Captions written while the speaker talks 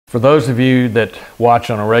For those of you that watch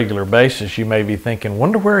on a regular basis, you may be thinking,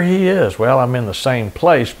 wonder where he is. Well, I'm in the same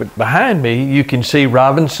place, but behind me you can see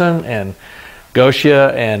Robinson and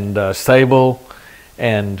Gosia and Sable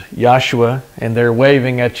and Joshua, and they're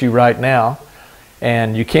waving at you right now.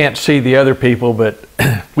 And you can't see the other people, but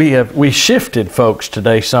we shifted folks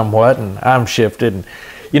today somewhat, and I'm shifted. And,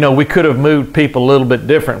 you know, we could have moved people a little bit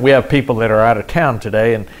different. We have people that are out of town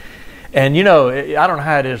today, and you know, I don't know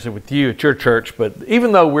how it is with you at your church, but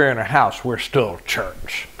even though we're in a house, we're still a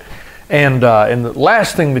church. And the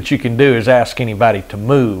last thing that you can do is ask anybody to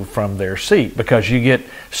move from their seat, because you get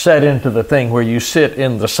set into the thing where you sit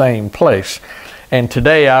in the same place. And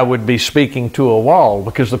today I would be speaking to a wall,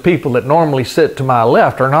 because the people that normally sit to my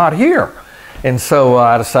left are not here. And so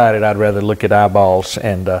I decided I'd rather look at eyeballs.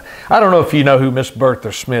 And I don't know if you know who Miss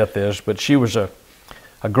Bertha Smith is, but she was a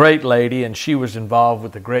great lady, and she was involved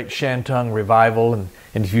with the great Shantung revival. And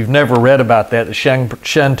if you've never read about that, the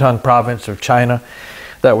Shantung province of China,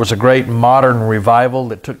 that was a great modern revival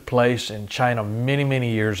that took place in China many,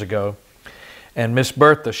 many years ago. And Miss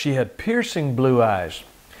Bertha, she had piercing blue eyes.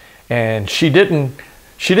 And she didn't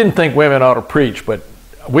think women ought to preach, but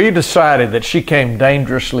we decided that she came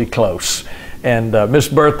dangerously close. And Miss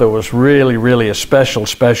Bertha was really, really a special,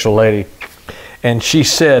 special lady. And she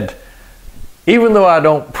said, even though I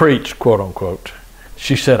don't preach, quote unquote,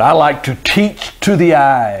 she said, I like to teach to the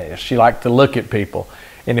eyes. She liked to look at people.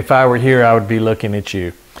 And if I were here, I would be looking at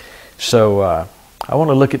you. So I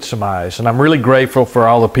want to look at some eyes. And I'm really grateful for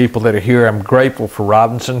all the people that are here. I'm grateful for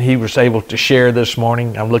Robinson. He was able to share this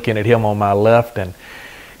morning. I'm looking at him on my left. And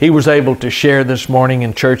he was able to share this morning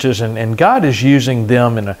in churches. And God is using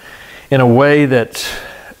them in a way that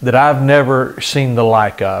I've never seen the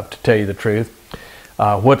like of, to tell you the truth.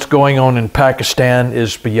 What's going on in Pakistan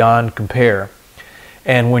is beyond compare.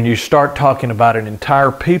 And when you start talking about an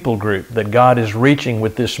entire people group that God is reaching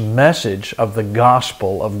with this message of the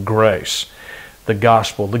gospel of grace, the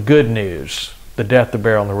gospel, the good news, the death, the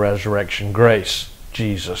burial, and the resurrection, grace,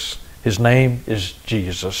 Jesus. His name is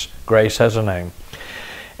Jesus. Grace has a name.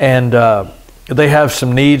 And they have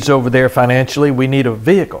some needs over there financially. We need a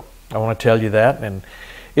vehicle. I want to tell you that. And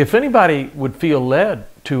if anybody would feel led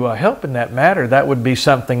to help in that matter, that would be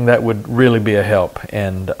something that would really be a help.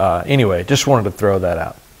 And anyway, just wanted to throw that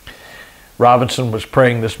out. Robinson was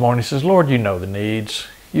praying this morning. He says, Lord, you know the needs.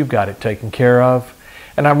 You've got it taken care of.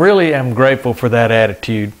 And I really am grateful for that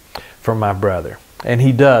attitude from my brother. And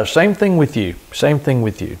he does. Same thing with you. Same thing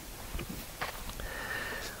with you.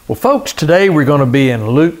 Well, folks, today we're going to be in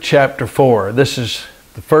Luke chapter 4. This is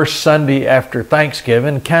the first Sunday after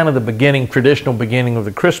Thanksgiving, kind of the beginning, traditional beginning of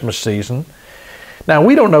the Christmas season. Now,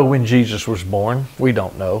 we don't know when Jesus was born. We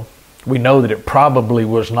don't know. We know that it probably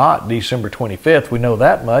was not December 25th. We know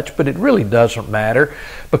that much, but it really doesn't matter,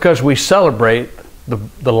 because we celebrate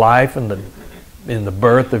the life and the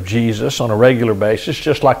birth of Jesus on a regular basis,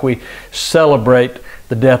 just like we celebrate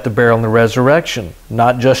the death, the burial, and the resurrection,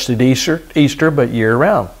 not just at Easter, but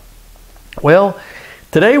year-round. Well,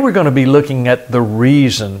 today we're going to be looking at the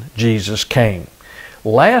reason Jesus came.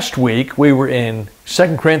 Last week we were in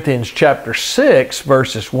 2 Corinthians chapter 6,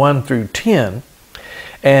 verses 1 through 10.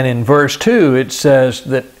 And in verse 2 it says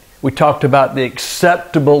that we talked about the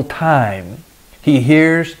acceptable time. He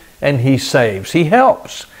hears and He saves. He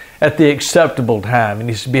helps at the acceptable time. And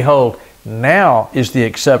He says, behold, now is the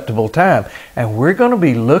acceptable time. And we're going to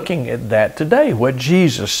be looking at that today, what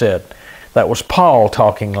Jesus said. That was Paul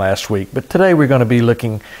talking last week. But today we're going to be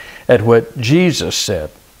looking at what Jesus said.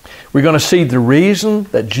 We're going to see the reason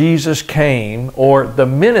that Jesus came, or the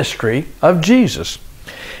ministry of Jesus.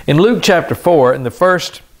 In Luke chapter 4, in the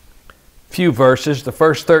first few verses, the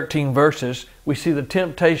first 13 verses, we see the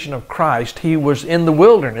temptation of Christ. He was in the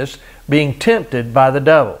wilderness being tempted by the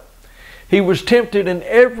devil. He was tempted in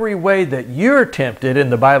every way that you're tempted, and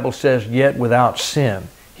the Bible says, yet without sin.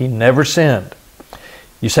 He never sinned.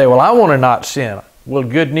 You say, well, I want to not sin. Well,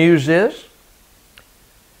 good news is,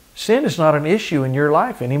 sin is not an issue in your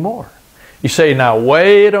life anymore. You say, now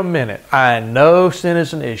wait a minute, I know sin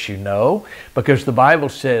is an issue. No, because the Bible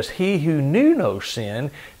says he who knew no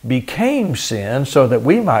sin became sin so that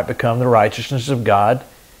we might become the righteousness of God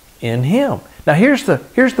in Him. Now here's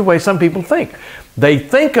the way some people think. They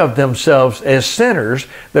think of themselves as sinners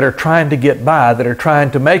that are trying to get by, that are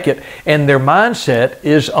trying to make it, and their mindset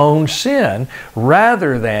is on sin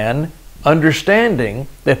rather than understanding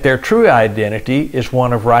that their true identity is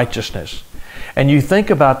one of righteousness. And you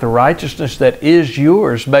think about the righteousness that is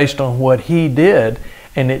yours based on what He did,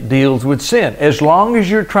 and it deals with sin. As long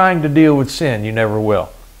as you're trying to deal with sin, you never will.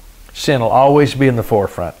 Sin will always be in the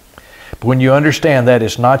forefront. But when you understand that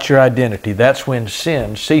is not your identity, that's when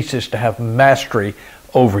sin ceases to have mastery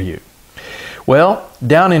over you. Well,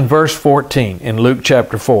 down in verse 14 in Luke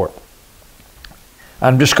chapter 4,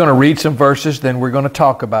 I'm just going to read some verses, then we're going to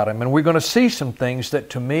talk about them. And we're going to see some things that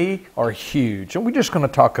to me are huge. And we're just going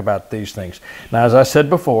to talk about these things. Now, as I said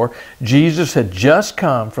before, Jesus had just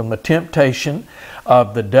come from the temptation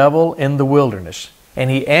of the devil in the wilderness. And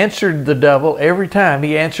he answered the devil every time.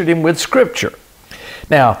 He answered him with Scripture.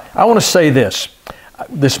 Now, I want to say this.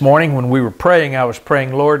 This morning when we were praying, I was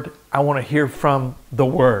praying, Lord, I want to hear from the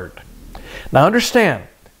Word. Now understand,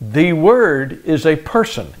 the Word is a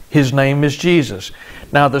person. His name is Jesus.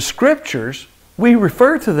 Now the Scriptures, we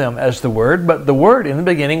refer to them as the Word, but the Word in the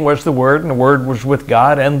beginning was the Word, and the Word was with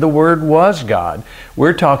God, and the Word was God.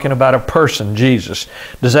 We're talking about a person, Jesus.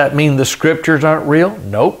 Does that mean the Scriptures aren't real?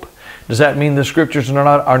 Nope. Does that mean the Scriptures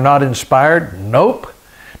are not inspired? Nope.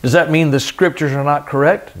 Does that mean the Scriptures are not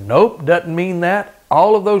correct? Nope. Doesn't mean that.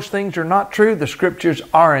 All of those things are not true. The Scriptures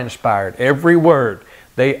are inspired. Every word.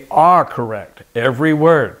 They are correct. Every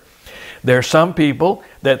word. There are some people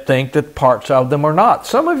that think that parts of them are not.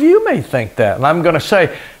 Some of you may think that. And I'm going to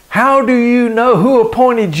say, how do you know who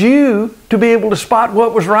appointed you to be able to spot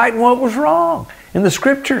what was right and what was wrong in the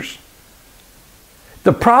Scriptures?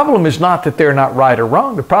 The problem is not that they're not right or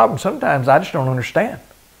wrong. The problem sometimes I just don't understand.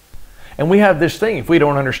 And we have this thing, if we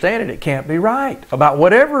don't understand it, it can't be right about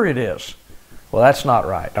whatever it is. Well, that's not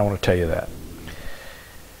right. I want to tell you that.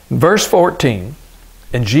 Verse 14,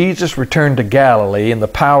 and Jesus returned to Galilee in the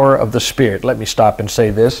power of the Spirit. Let me stop and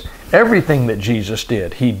say this. Everything that Jesus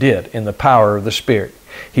did, He did in the power of the Spirit.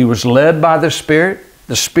 He was led by the Spirit.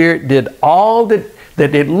 The Spirit did all that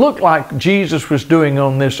it looked like Jesus was doing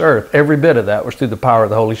on this earth. Every bit of that was through the power of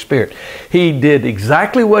the Holy Spirit. He did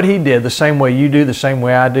exactly what He did, the same way you do, the same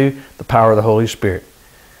way I do, the power of the Holy Spirit.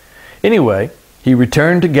 Anyway, He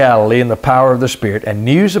returned to Galilee in the power of the Spirit, and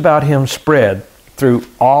news about Him spread through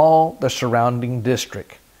all the surrounding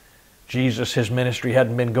district. Jesus, His ministry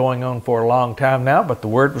hadn't been going on for a long time now, but the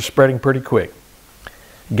word was spreading pretty quick.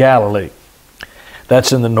 Galilee.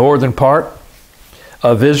 That's in the northern part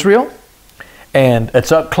of Israel, and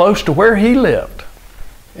it's up close to where He lived,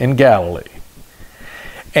 in Galilee.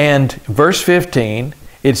 And verse 15,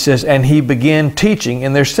 it says, and He began teaching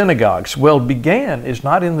in their synagogues. Well, began is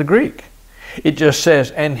not in the Greek. It just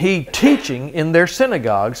says, and He teaching in their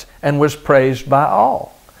synagogues and was praised by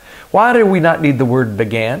all. Why do we not need the word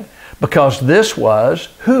began? Because this was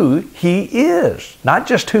who He is. Not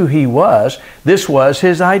just who He was, this was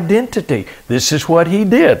His identity. This is what He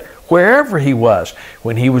did wherever He was.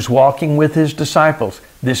 When He was walking with His disciples,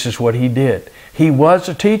 this is what He did. He was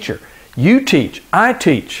a teacher. You teach, I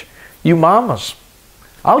teach. You mamas,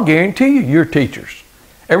 I'll guarantee you're teachers.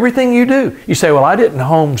 Everything you do. You say, well, I didn't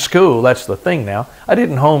homeschool. That's the thing now. I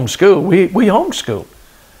didn't homeschool. We homeschool.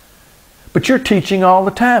 But you're teaching all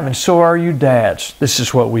the time, and so are you dads. This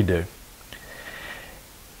is what we do.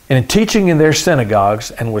 And teaching in their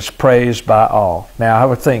synagogues and was praised by all. Now, I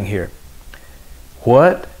have a thing here.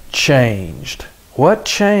 What changed? What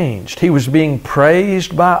changed? He was being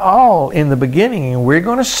praised by all in the beginning, and we're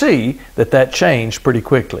going to see that changed pretty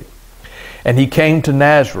quickly. And He came to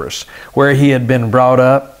Nazareth, where He had been brought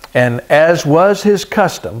up, and as was His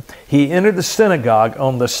custom, He entered the synagogue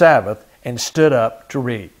on the Sabbath and stood up to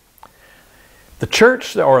read. The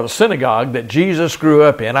church or the synagogue that Jesus grew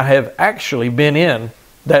up in, I have actually been in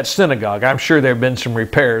that synagogue. I'm sure there have been some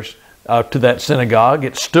repairs to that synagogue.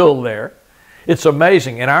 It's still there. It's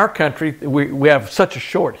amazing. In our country, we have such a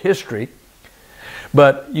short history.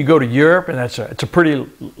 But you go to Europe, and it's a pretty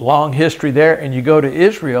long history there, and you go to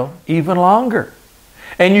Israel, even longer.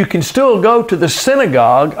 And you can still go to the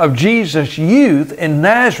synagogue of Jesus' youth in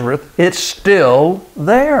Nazareth. It's still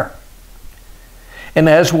there. And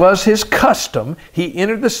as was His custom, He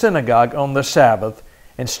entered the synagogue on the Sabbath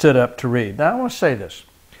and stood up to read. Now I want to say this.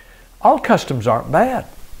 All customs aren't bad.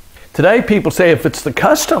 Today people say if it's the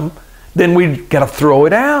custom, then we've got to throw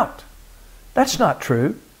it out. That's not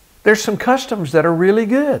true. There's some customs that are really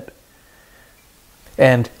good.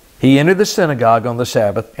 And He entered the synagogue on the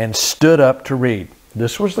Sabbath and stood up to read.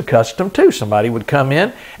 This was the custom too. Somebody would come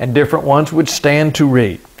in and different ones would stand to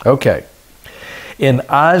read. Okay. In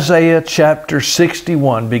Isaiah chapter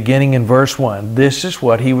 61, beginning in verse 1, this is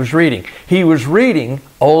what he was reading. He was reading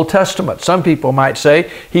Old Testament. Some people might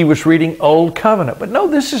say he was reading Old Covenant. But no,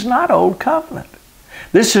 this is not Old Covenant.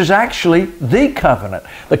 This is actually the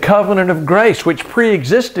covenant of grace, which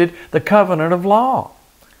pre-existed the covenant of law.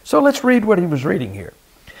 So let's read what he was reading here.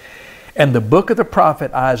 And the book of the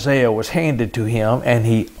prophet Isaiah was handed to him, and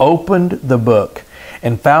he opened the book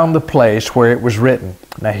and found the place where it was written.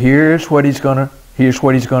 Now here's what he's going to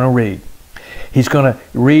read. He's going to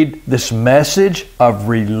read this message of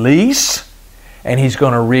release and he's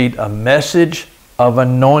going to read a message of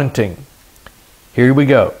anointing. Here we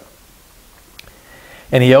go.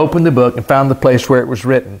 And he opened the book and found the place where it was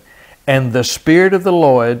written, "And the Spirit of the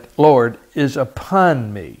Lord is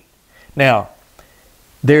upon me." Now,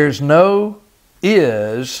 there's no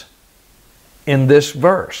 "is" in this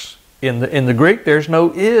verse. In the Greek, there's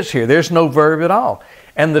no "is" here. There's no verb at all.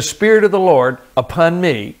 And the Spirit of the Lord upon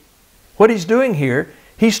me. What he's doing here,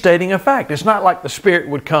 he's stating a fact. It's not like the Spirit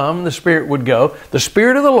would come, the Spirit would go. The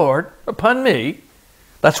Spirit of the Lord upon me.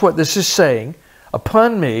 That's what this is saying.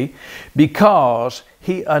 Upon me, because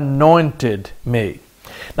he anointed me.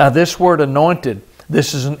 Now this word anointed,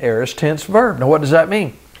 this is an aorist tense verb. Now what does that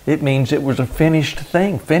mean? It means it was a finished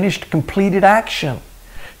thing, finished, completed action.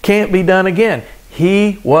 Can't be done again.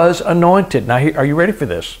 He was anointed. Now are you ready for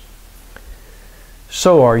this?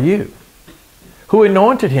 So are you. Who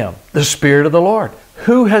anointed him? The Spirit of the Lord.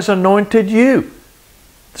 Who has anointed you?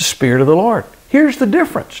 The Spirit of the Lord. Here's the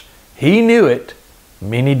difference. He knew it,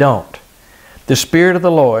 many don't. The Spirit of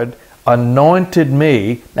the Lord anointed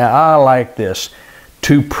me, now I like this,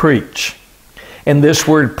 to preach. And this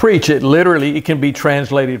word preach, it can be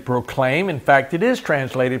translated proclaim. In fact, it is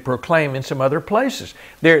translated proclaim in some other places.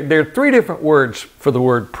 There are three different words for the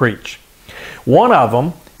word preach. One of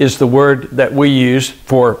them is the word that we use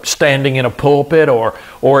for standing in a pulpit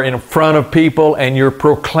or in front of people and you're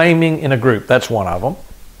proclaiming in a group. That's one of them.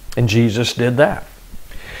 And Jesus did that.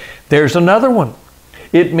 There's another one.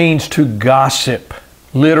 It means to gossip,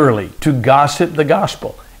 literally, to gossip the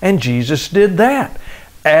gospel. And Jesus did that.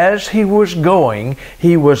 As he was going,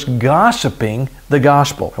 he was gossiping the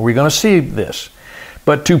gospel. And we're going to see this.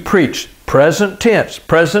 But to preach, present tense,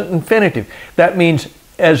 present infinitive, that means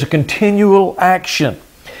as a continual action.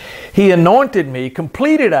 He anointed me,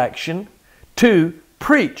 completed action, to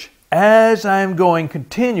preach, as I'm going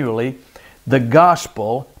continually, the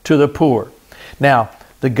gospel to the poor. Now,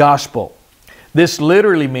 the gospel. This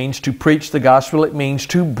literally means to preach the gospel. It means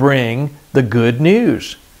to bring the good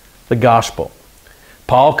news, the gospel.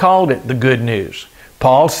 Paul called it the good news.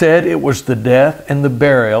 Paul said it was the death and the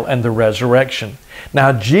burial and the resurrection.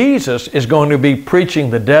 Now Jesus is going to be preaching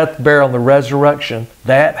the death, burial, and the resurrection.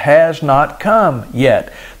 That has not come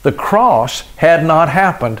yet. The cross had not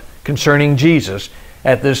happened concerning Jesus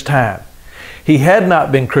at this time. He had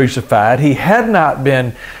not been crucified. He had not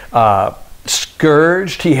been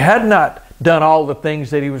scourged. He had not done all the things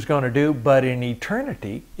that he was going to do, but in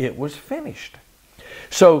eternity it was finished.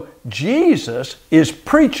 So Jesus is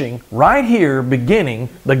preaching right here, beginning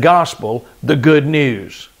the gospel, the good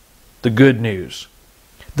news. The good news.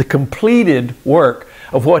 The completed work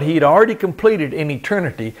of what he had already completed in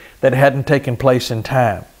eternity that hadn't taken place in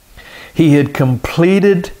time. He had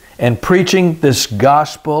completed and preaching this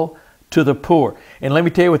gospel to the poor. And let me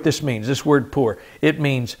tell you what this means, this word poor. It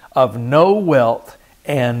means of no wealth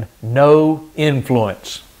and no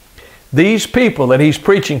influence. These people that he's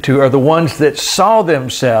preaching to are the ones that saw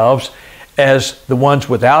themselves as the ones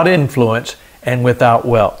without influence and without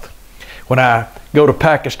wealth. When I go to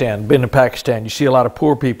Pakistan, been to Pakistan, you see a lot of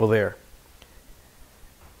poor people there.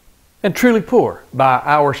 And truly poor by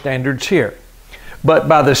our standards here. But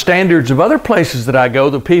by the standards of other places that I go,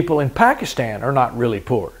 the people in Pakistan are not really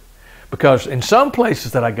poor. Because in some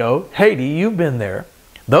places that I go, Haiti, you've been there,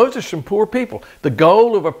 those are some poor people. The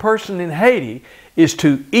goal of a person in Haiti is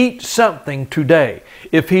to eat something today.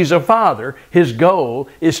 If he's a father, his goal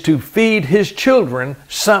is to feed his children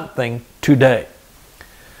something today.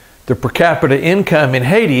 The per capita income in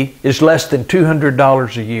Haiti is less than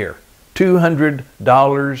 $200 a year.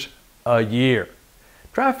 $200 a year.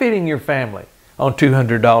 Try feeding your family on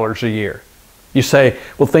 $200 a year. You say,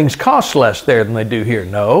 well, things cost less there than they do here.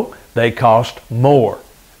 No, they cost more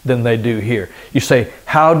than they do here. You say,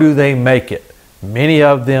 how do they make it? Many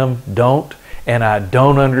of them don't, and I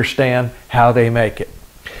don't understand how they make it.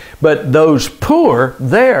 But those poor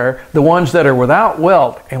there, the ones that are without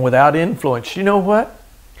wealth and without influence, you know what?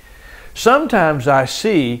 Sometimes I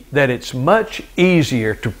see that it's much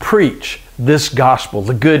easier to preach this gospel,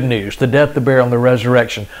 the good news, the death, the burial, and the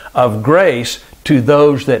resurrection of grace to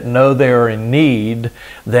those that know they are in need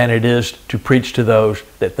than it is to preach to those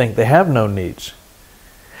that think they have no needs.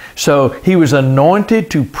 So he was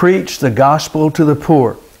anointed to preach the gospel to the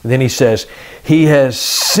poor. Then he says, he has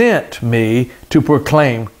sent me to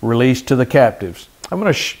proclaim release to the captives. I'm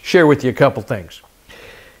going to share with you a couple things.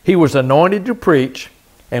 He was anointed to preach,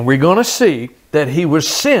 and we're going to see that he was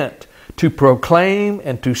sent to proclaim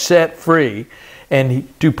and to set free, and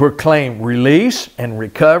to proclaim release and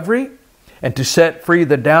recovery, and to set free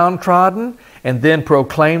the downtrodden, and then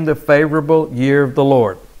proclaim the favorable year of the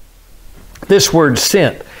Lord. This word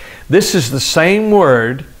sent, this is the same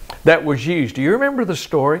word that was used. Do you remember the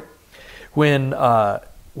story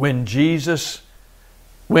when Jesus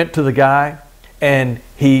went to the guy and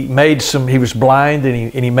he was blind,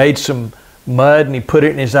 and he made some mud and he put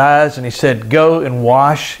it in his eyes and he said, go and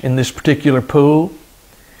wash in this particular pool.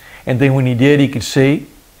 And then when he did, he could see.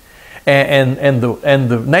 And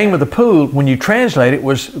the name of the pool, when you translate it,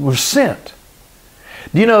 was sent.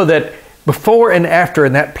 Do you know that before and after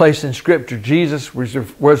in that place in Scripture, Jesus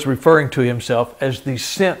was referring to himself as the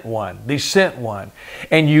sent one, the sent one.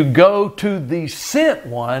 And you go to the sent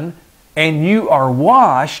one and you are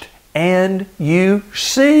washed and you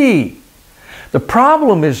see. The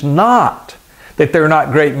problem is not that there are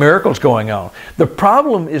not great miracles going on. The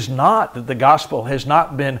problem is not that the gospel has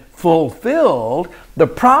not been fulfilled. The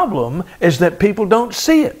problem is that people don't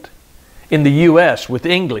see it. In the U.S., with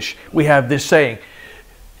English, we have this saying,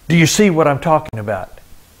 do you see what I'm talking about?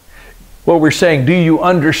 What we're saying, do you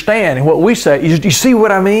understand? And what we say is, do you see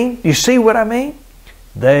what I mean? Do you see what I mean?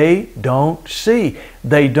 They don't see.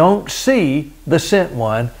 They don't see the sent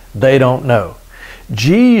one. They don't know.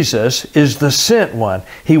 Jesus is the sent one.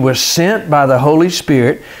 He was sent by the Holy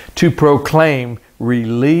Spirit to proclaim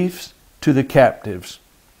relief to the captives.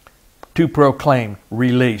 To proclaim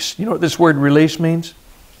release. You know what this word release means?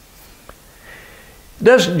 It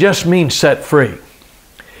doesn't just mean set free.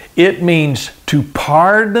 It means to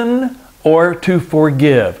pardon or to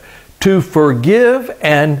forgive. To forgive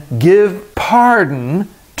and give pardon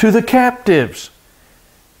to the captives.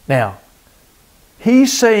 Now,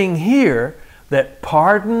 he's saying here that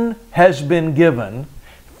pardon has been given,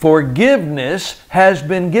 forgiveness has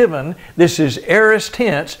been given. This is aorist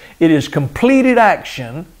tense. It is completed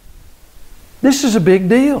action. This is a big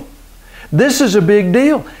deal. This is a big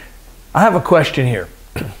deal. I have a question here.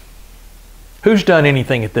 Who's done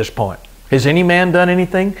anything at this point? Has any man done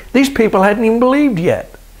anything? These people hadn't even believed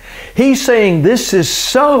yet. He's saying this is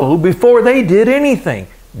so before they did anything.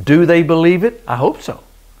 Do they believe it? I hope so.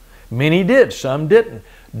 Many did, some didn't.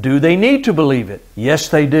 Do they need to believe it? Yes,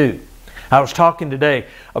 they do. I was talking today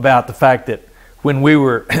about the fact that when we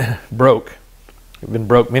were broke, we've been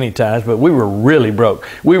broke many times, but we were really broke.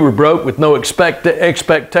 We were broke with no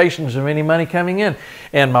expectations of any money coming in.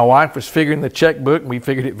 And my wife was figuring the checkbook, and we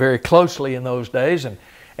figured it very closely in those days,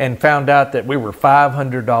 and found out that we were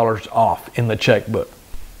 $500 off in the checkbook.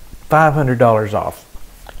 $500 off.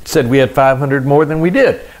 It said we had $500 more than we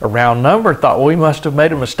did. A round number. Thought, well, we must have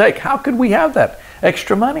made a mistake. How could we have that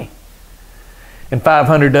extra money? And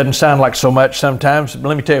 $500 doesn't sound like so much sometimes. But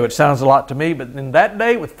let me tell you, it sounds a lot to me. But in that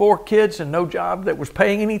day, with 4 kids and no job that was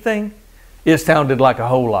paying anything, it sounded like a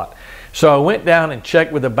whole lot. So I went down and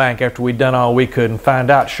checked with the bank after we'd done all we could and found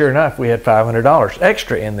out, sure enough, we had $500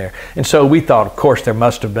 extra in there. And so we thought, of course, there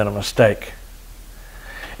must have been a mistake.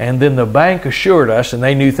 And then the bank assured us, and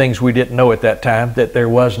they knew things we didn't know at that time, that there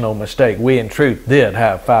was no mistake. We, in truth, did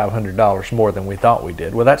have $500 more than we thought we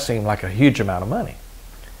did. Well, that seemed like a huge amount of money.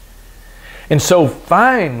 And so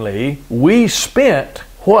finally, we spent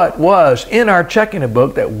what was in our checking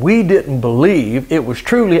book that we didn't believe it was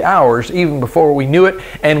truly ours even before we knew it,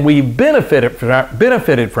 and we benefited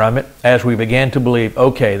from it as we began to believe,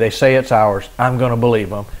 okay, they say it's ours, I'm going to believe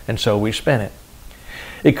them, and so we spent it.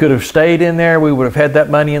 It could have stayed in there, we would have had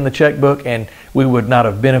that money in the checkbook, and we would not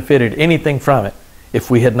have benefited anything from it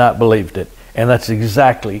if we had not believed it. And that's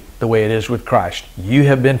exactly the way it is with Christ. You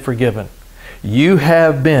have been forgiven. You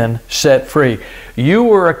have been set free. You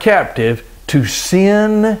were a captive to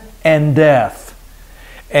sin and death,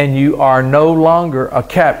 and you are no longer a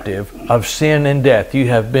captive of sin and death. You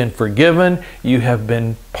have been forgiven. You have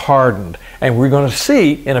been pardoned. And we're going to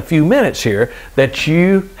see in a few minutes here that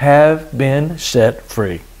you have been set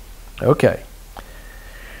free. Okay.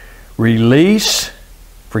 Release,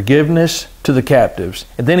 forgiveness to the captives.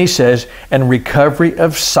 And then he says, and recovery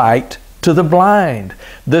of sight to the blind.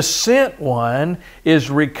 The sent one is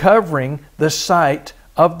recovering the sight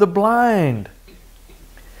of the blind.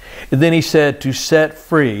 And then he said to set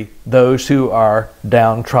free those who are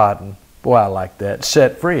downtrodden. Boy, I like that.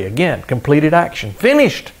 Set free. Again, completed action.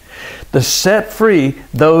 Finished. To set free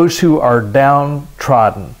those who are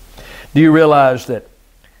downtrodden. Do you realize that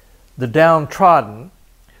the downtrodden,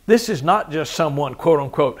 this is not just someone, quote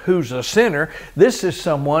unquote, who's a sinner. This is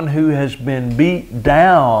someone who has been beat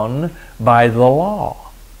down by the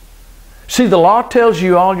law. See, the law tells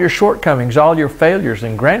you all your shortcomings, all your failures,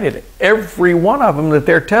 and granted, every one of them that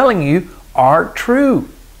they're telling you are true.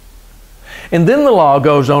 And then the law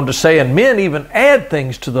goes on to say, and men even add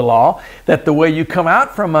things to the law, that the way you come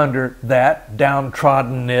out from under that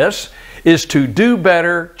downtroddenness is to do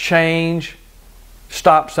better, change,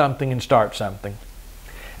 stop something, and start something.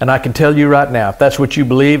 And I can tell you right now, if that's what you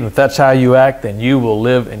believe and if that's how you act, then you will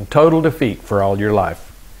live in total defeat for all your life.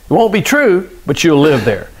 It won't be true, but you'll live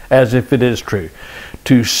there as if it is true.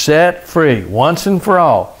 To set free once and for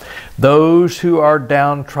all those who are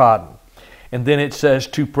downtrodden. And then it says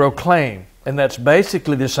to proclaim. And that's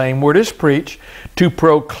basically the same word as preach. To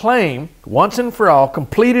proclaim once and for all,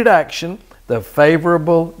 completed action, the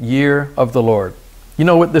favorable year of the Lord. You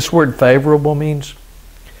know what this word favorable means?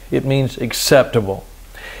 It means acceptable.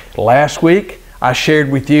 Last week, I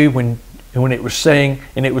shared with you when it was saying,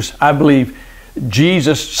 and it was, I believe,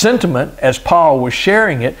 Jesus' sentiment as Paul was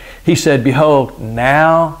sharing it. He said, behold,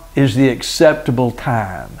 now is the acceptable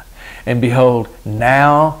time. And behold,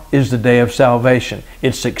 now is the day of salvation.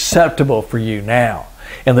 It's acceptable for you now.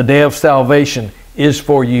 And the day of salvation is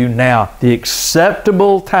for you now. The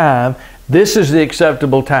acceptable time, this is the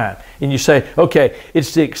acceptable time. And you say, okay,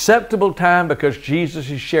 it's the acceptable time because Jesus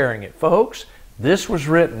is sharing it. Folks, this was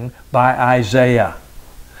written by Isaiah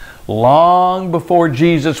long before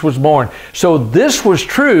Jesus was born. So this was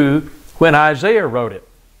true when Isaiah wrote it.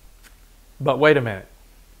 But wait a minute.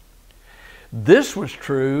 This was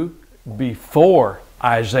true before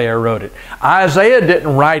Isaiah wrote it. Isaiah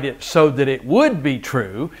didn't write it so that it would be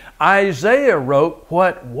true. Isaiah wrote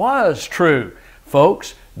what was true.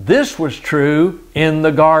 Folks, this was true in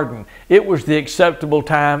the garden. It was the acceptable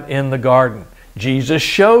time in the garden. Jesus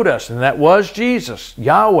showed us, and that was Jesus,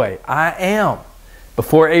 Yahweh, I am.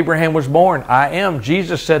 Before Abraham was born, I am.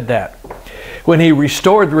 Jesus said that. When He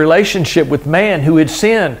restored the relationship with man who had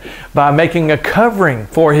sinned by making a covering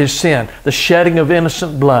for his sin, the shedding of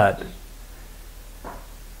innocent blood.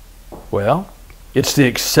 Well, it's the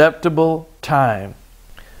acceptable time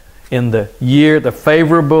in the year, the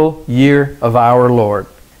favorable year of our Lord.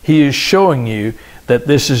 He is showing you that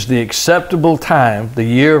this is the acceptable time, the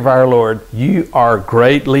year of our Lord. You are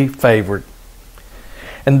greatly favored.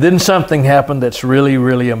 And then something happened that's really,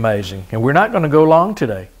 really amazing. And we're not going to go long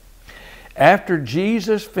today. After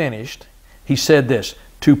Jesus finished, He said this,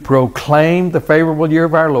 to proclaim the favorable year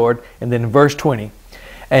of our Lord. And then in verse 20,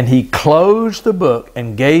 and He closed the book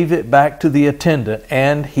and gave it back to the attendant,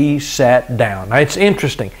 and He sat down. Now it's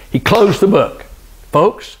interesting. He closed the book.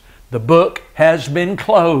 Folks, the book has been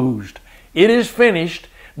closed. It is finished.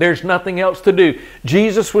 There's nothing else to do.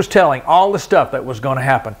 Jesus was telling all the stuff that was going to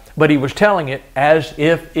happen, but He was telling it as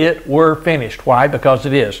if it were finished. Why? Because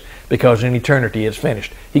it is. Because in eternity it's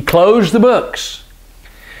finished. He closed the books.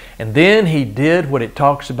 And then He did what it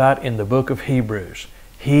talks about in the book of Hebrews.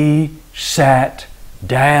 He sat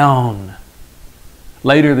down.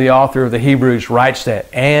 Later the author of the Hebrews writes that,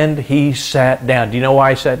 and He sat down. Do you know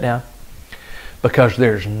why He sat down? Because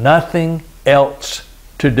there's nothing else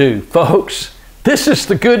to do. Folks, this is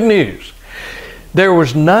the good news. There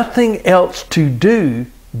was nothing else to do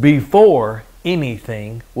before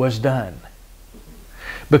anything was done.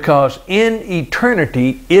 Because in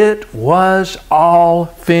eternity, it was all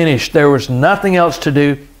finished. There was nothing else to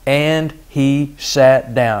do, and He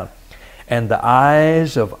sat down. And the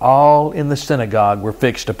eyes of all in the synagogue were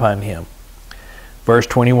fixed upon Him. Verse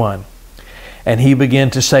 21. And He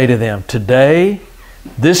began to say to them, today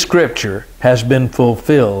this scripture has been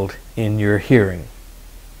fulfilled in your hearing.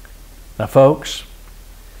 Now folks,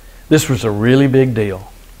 this was a really big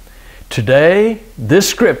deal. Today, this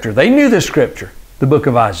scripture, they knew this scripture, the book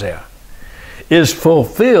of Isaiah, is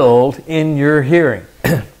fulfilled in your hearing.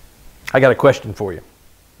 I got a question for you.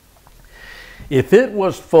 If it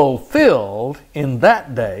was fulfilled in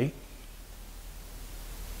that day,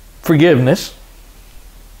 forgiveness,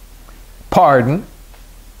 pardon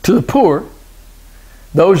to the poor,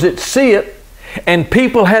 those that see it, and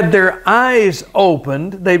people had their eyes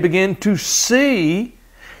opened, they began to see.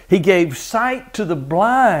 He gave sight to the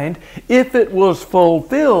blind. If it was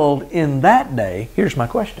fulfilled in that day, here's my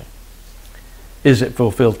question. Is it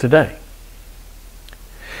fulfilled today?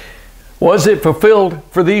 Was it fulfilled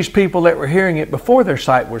for these people that were hearing it before their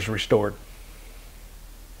sight was restored?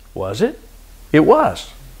 Was it? It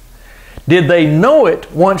was. Did they know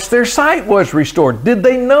it once their sight was restored? Did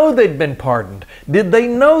they know they'd been pardoned? Did they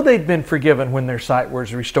know they'd been forgiven when their sight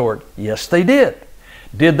was restored? Yes, they did.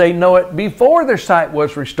 Did they know it before their sight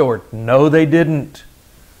was restored? No, they didn't.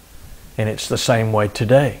 And it's the same way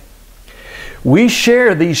today. We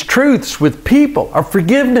share these truths with people of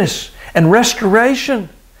forgiveness and restoration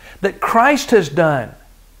that Christ has done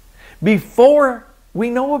before we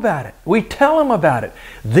know about it. We tell them about it.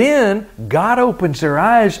 Then God opens their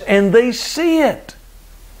eyes and they see it.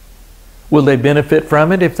 Will they benefit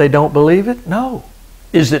from it if they don't believe it? No.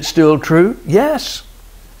 Is it still true? Yes.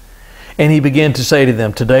 And He began to say to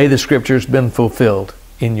them, today the scripture has been fulfilled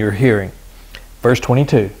in your hearing. Verse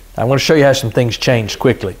 22, I'm going to show you how some things changed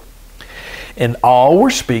quickly. And all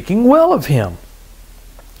were speaking well of him,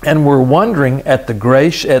 and were wondering at the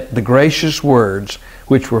gracious words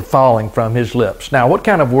which were falling from his lips. Now, what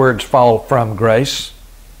kind of words fall from grace?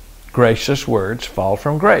 Gracious words fall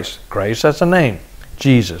from grace. Grace, that's a name.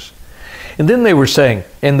 Jesus. And then they were saying,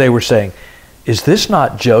 is this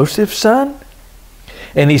not Joseph's son?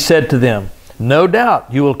 And he said to them, no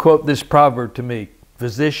doubt you will quote this proverb to me,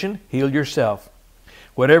 physician, heal yourself.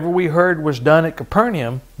 Whatever we heard was done at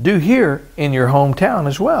Capernaum, do here in your hometown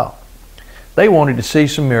as well. They wanted to see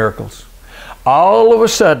some miracles. All of a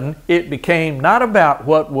sudden, it became not about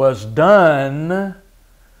what was done,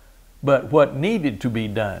 but what needed to be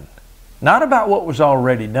done. Not about what was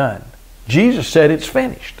already done. Jesus said it's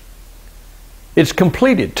finished. It's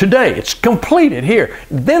completed today. It's completed here.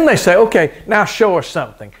 Then they say, okay, now show us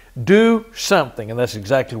something. Do something. And that's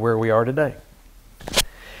exactly where we are today.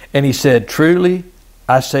 And he said, truly,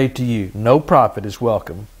 I say to you, no prophet is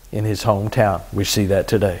welcome in his hometown. We see that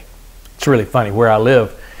today. It's really funny. Where I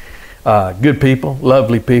live, good people,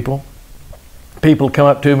 lovely people. People come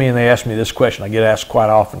up to me and they ask me this question. I get asked quite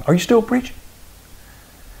often, are you still preaching?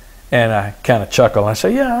 And I kind of chuckle and I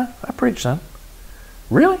say, yeah, I preach some.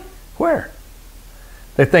 Really? Where?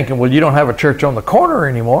 They're thinking, well, you don't have a church on the corner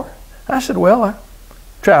anymore. I said, well, I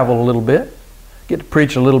travel a little bit, get to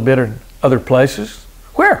preach a little bit in other places.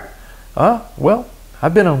 Where? Well,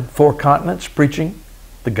 I've been on 4 continents preaching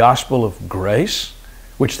the gospel of grace,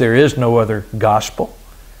 which there is no other gospel.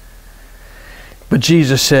 But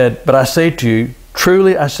Jesus said, but I say to you,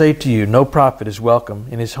 truly I say to you, no prophet is welcome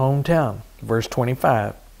in his hometown. Verse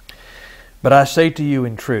 25. But I say to you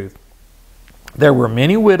in truth, there were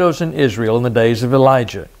many widows in Israel in the days of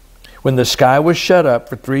Elijah, when the sky was shut up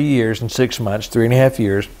for 3 years and 6 months, 3.5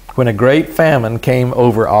 years, when a great famine came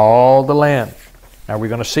over all the land. Now we're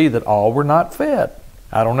going to see that all were not fed.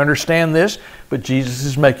 I don't understand this, but Jesus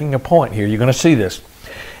is making a point here. You're going to see this.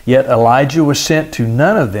 Yet Elijah was sent to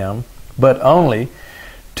none of them, but only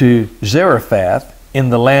to Zarephath in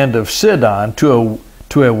the land of Sidon, to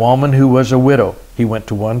a woman who was a widow. He went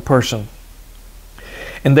to one person.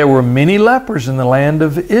 And there were many lepers in the land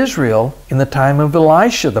of Israel in the time of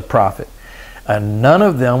Elisha the prophet, and none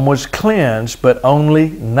of them was cleansed, but only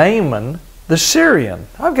Naaman the Syrian.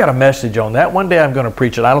 I've got a message on that. One day I'm going to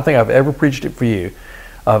preach it. I don't think I've ever preached it for you,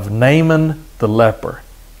 of Naaman the leper.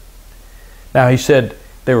 Now he said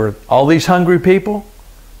there were all these hungry people,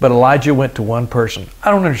 but Elijah went to one person.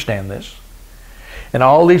 I don't understand this. And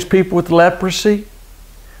all these people with leprosy,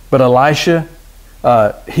 but Elisha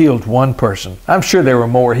healed one person. I'm sure there were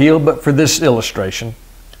more healed, but for this illustration,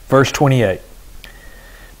 verse 28.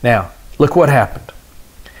 Now, look what happened.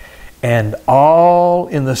 And all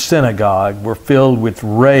in the synagogue were filled with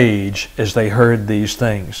rage as they heard these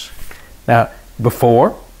things. Now,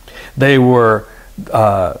 before, they were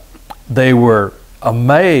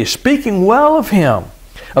amazed, speaking well of him,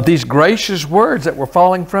 of these gracious words that were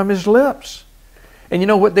falling from his lips. And you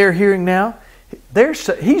know what they're hearing now?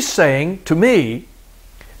 He's saying to me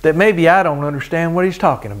that maybe I don't understand what he's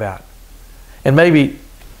talking about. And maybe,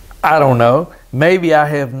 I don't know, maybe I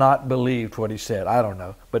have not believed what he said. I don't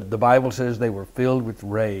know. But the Bible says they were filled with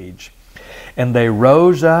rage. And they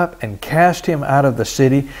rose up and cast him out of the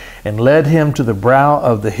city and led him to the brow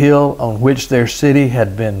of the hill on which their city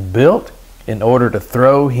had been built in order to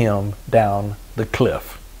throw him down the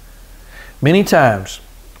cliff. Many times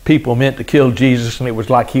people meant to kill Jesus and it was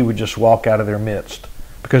like he would just walk out of their midst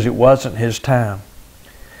because it wasn't his time.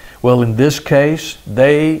 Well, in this case,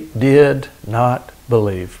 they did not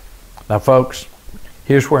believe. Now, folks,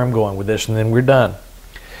 here's where I'm going with this, and then we're done.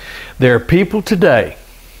 There are people today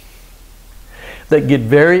that get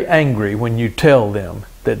very angry when you tell them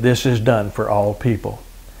that this is done for all people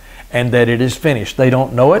and that it is finished. They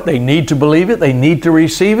don't know it. They need to believe it. They need to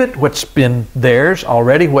receive it. What's been theirs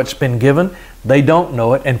already, what's been given, they don't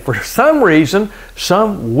know it. And for some reason,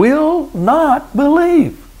 some will not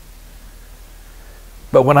believe.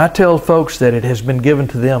 But when I tell folks that it has been given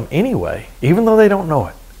to them anyway, even though they don't know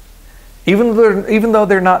it, even though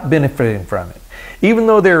they're not benefiting from it, even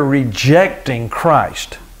though they're rejecting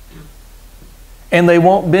Christ, and they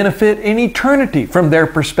won't benefit in eternity from their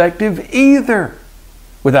perspective either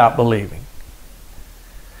without believing.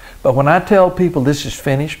 But when I tell people this is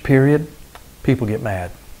finished, period, people get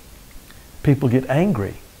mad. People get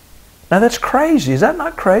angry. Now that's crazy. Is that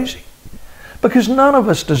not crazy? Because none of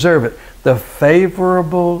us deserve it. The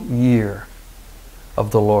favorable year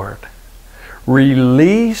of the Lord.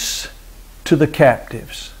 Release to the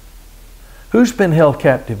captives. Who's been held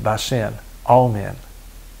captive by sin? All men.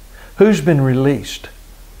 Who's been released?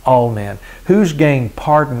 All men. Who's gained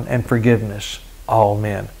pardon and forgiveness? All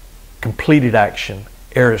men. completed action,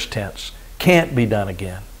 aorist tense. Can't be done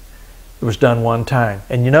again. It was done one time.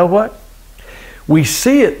 And you know what? We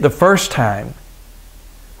see it the first time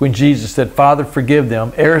when Jesus said, Father, forgive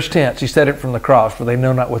them. Aorist tense, he said it from the cross, for they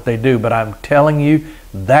know not what they do. But I'm telling you,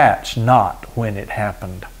 that's not when it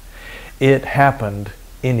happened. It happened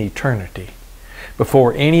in eternity.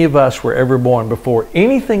 Before any of us were ever born, before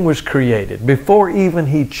anything was created, before even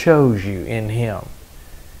he chose you in him,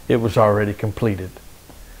 it was already completed.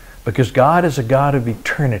 Because God is a God of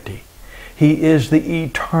eternity. He is the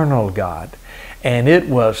eternal God. And it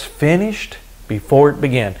was finished before it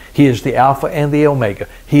began. He is the Alpha and the Omega.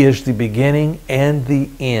 He is the beginning and the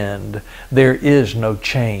end. There is no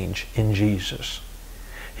change in Jesus.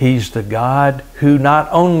 He's the God who not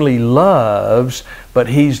only loves, but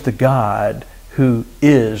He's the God who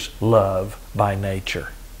is love by nature.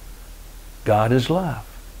 God is love.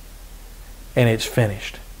 And it's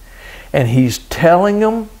finished. And He's telling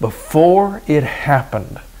them before it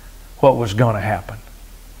happened what was going to happen.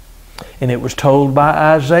 And it was told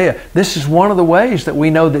by Isaiah. This is one of the ways that we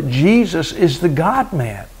know that Jesus is the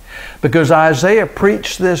God-man. Because Isaiah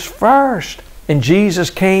preached this first. And Jesus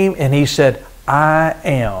came and He said, I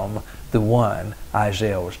am the one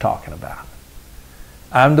Isaiah was talking about.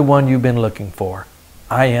 I'm the one you've been looking for.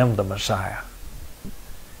 I am the Messiah.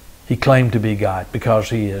 He claimed to be God because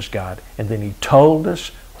He is God. And then He told us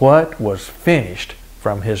what was finished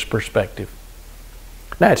from His perspective.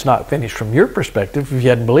 Now, it's not finished from your perspective if you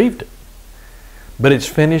hadn't believed it. But it's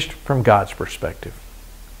finished from God's perspective.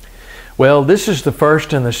 Well, this is the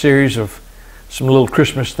first in the series of some little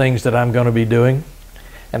Christmas things that I'm going to be doing.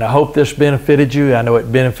 And I hope this benefited you. I know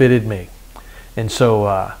it benefited me. And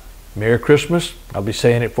so, Merry Christmas. I'll be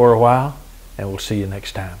saying it for a while. And we'll see you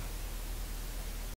next time.